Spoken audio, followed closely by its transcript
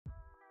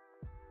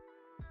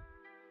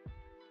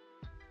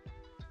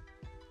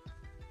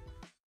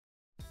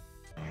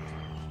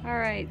All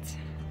right,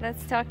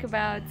 let's talk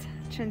about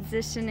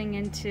transitioning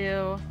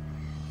into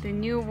the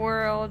new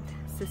world,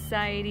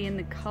 society, and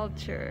the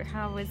culture.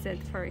 How was it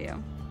for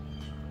you?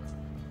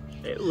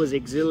 It was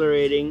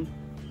exhilarating,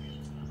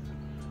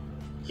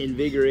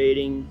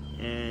 invigorating,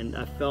 and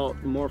I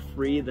felt more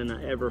free than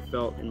I ever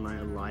felt in my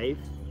life.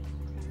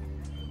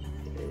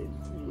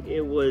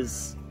 It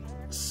was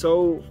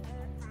so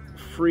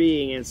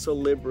freeing and so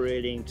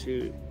liberating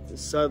to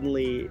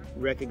suddenly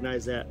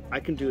recognize that I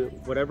can do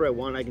whatever I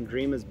want. I can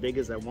dream as big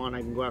as I want.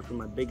 I can go after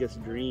my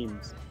biggest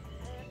dreams.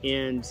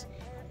 And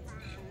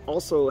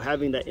also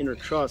having that inner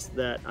trust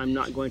that I'm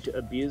not going to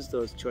abuse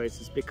those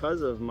choices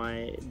because of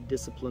my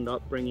disciplined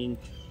upbringing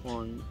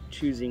on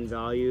choosing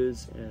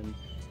values and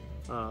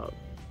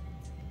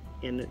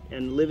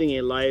living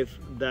a life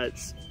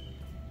that's,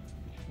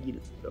 you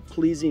know,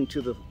 pleasing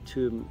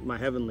to my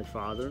Heavenly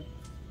Father,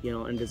 you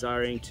know, and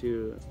desiring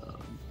to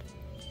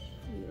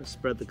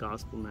spread the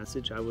gospel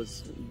message. I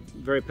was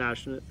very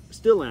passionate,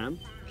 still am,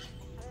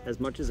 as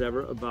much as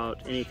ever,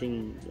 about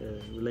anything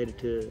related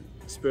to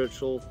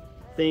spiritual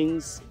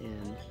things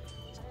and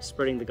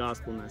spreading the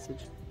gospel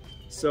message.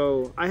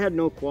 So I had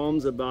no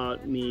qualms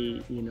about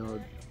me, you know,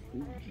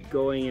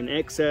 going in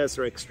excess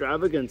or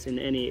extravagance in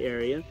any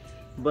area,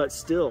 but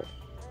still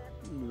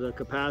the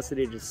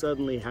capacity to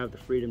suddenly have the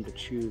freedom to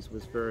choose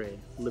was very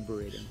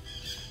liberating.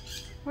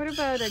 What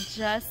about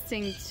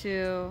adjusting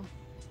to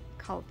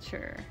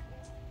culture?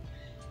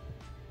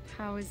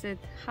 How is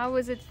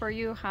it for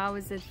you? How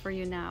is it for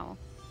you now?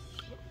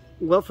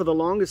 Well, for the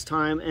longest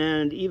time,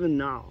 and even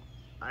now,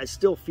 I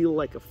still feel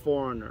like a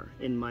foreigner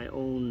in my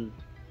own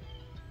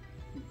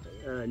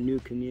new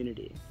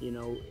community. You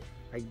know,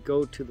 I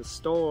go to the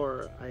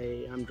store,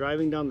 I'm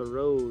driving down the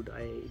road,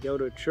 I go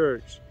to a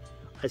church.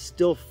 I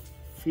still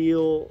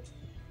feel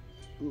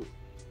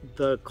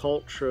the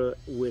culture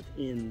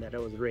within that I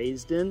was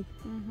raised in,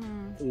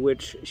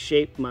 which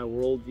shaped my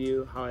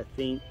worldview, how I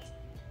think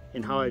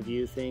and how I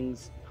view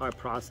things, how I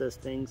process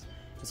things.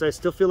 So I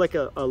still feel like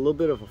a little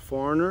bit of a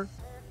foreigner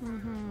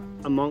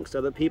amongst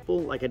other people.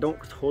 Like I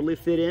don't totally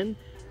fit in.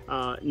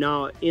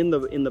 Now in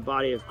the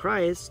body of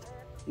Christ,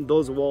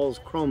 those walls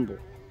crumble.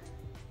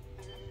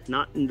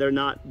 They're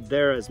not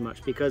there as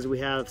much because we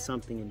have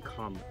something in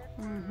common.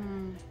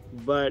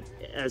 But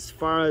as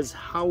far as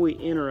how we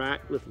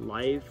interact with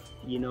life,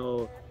 you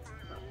know,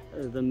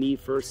 the me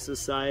first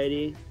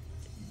society,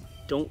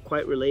 don't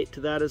quite relate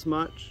to that as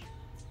much.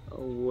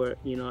 Where,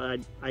 you know,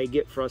 I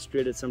get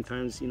frustrated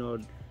sometimes, you know,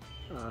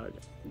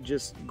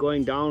 just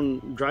driving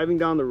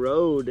down the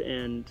road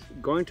and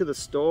going to the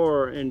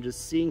store and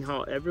just seeing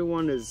how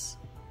everyone is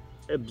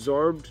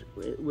absorbed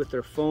with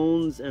their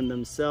phones and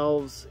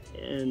themselves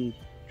and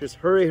just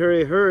hurry,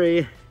 hurry,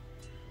 hurry.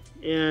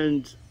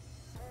 And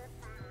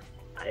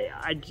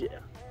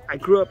I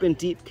grew up in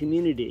deep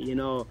community, you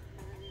know,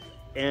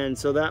 and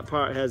so that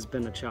part has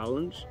been a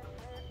challenge,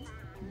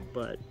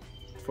 but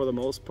for the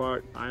most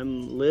part,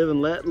 I'm live and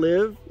let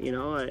live. You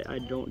know, I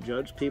don't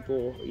judge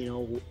people, you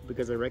know,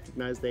 because I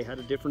recognize they had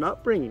a different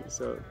upbringing,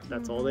 so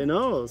that's all they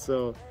know.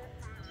 So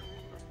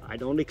I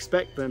don't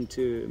expect them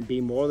to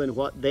be more than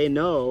what they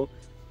know.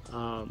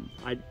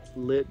 I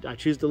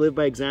choose to live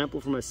by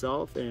example for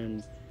myself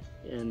and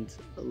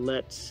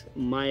let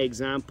my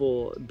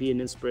example be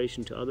an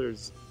inspiration to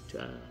others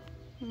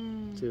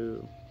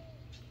to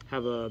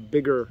have a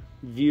bigger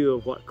view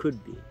of what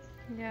could be.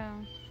 Yeah,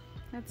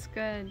 that's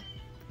good.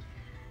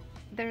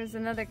 There's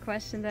another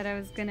question that I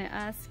was going to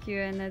ask you,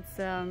 and it's,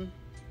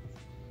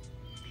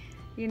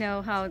 you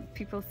know, how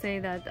people say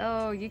that,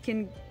 oh, you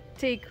can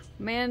take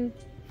man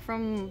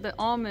from the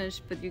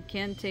Amish, but you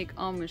can't take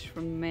Amish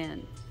from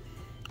man.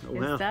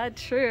 Well, is that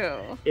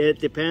true? It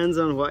depends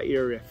on what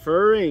you're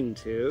referring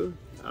to.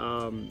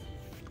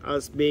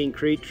 Us being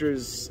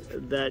creatures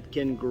that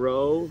can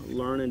grow,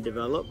 learn, and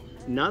develop,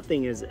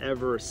 nothing is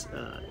ever,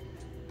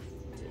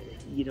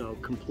 you know,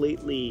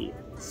 completely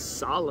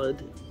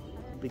solid,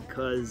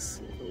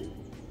 because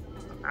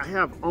I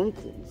have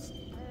uncles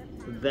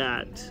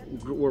that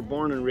were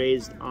born and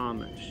raised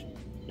Amish,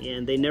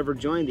 and they never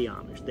joined the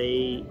Amish.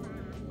 They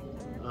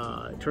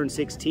turned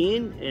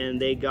 16 and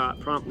they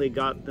promptly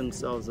got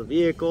themselves a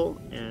vehicle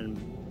and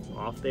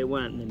off they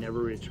went, and they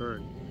never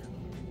returned.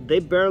 They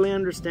barely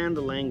understand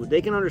the language.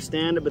 They can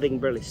understand it, but they can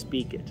barely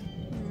speak it.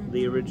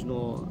 The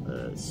original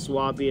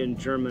Swabian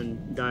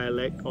German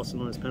dialect, also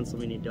known as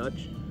Pennsylvania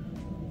Dutch.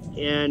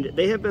 And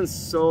they have been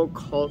so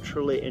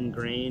culturally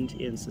ingrained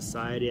in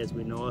society as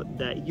we know it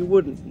that you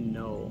wouldn't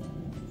know,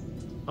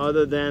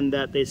 other than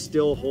that they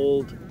still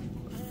hold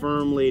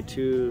firmly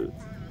to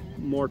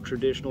more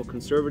traditional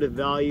conservative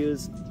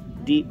values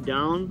deep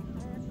down,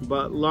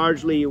 but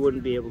largely you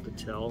wouldn't be able to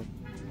tell.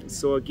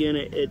 So again,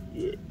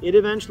 it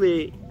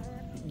eventually,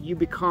 you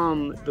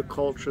become the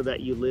culture that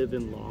you live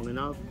in long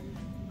enough.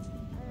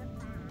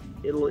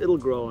 It'll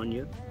grow on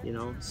you, you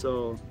know,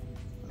 so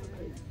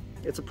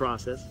it's a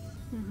process.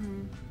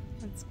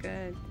 That's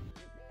good.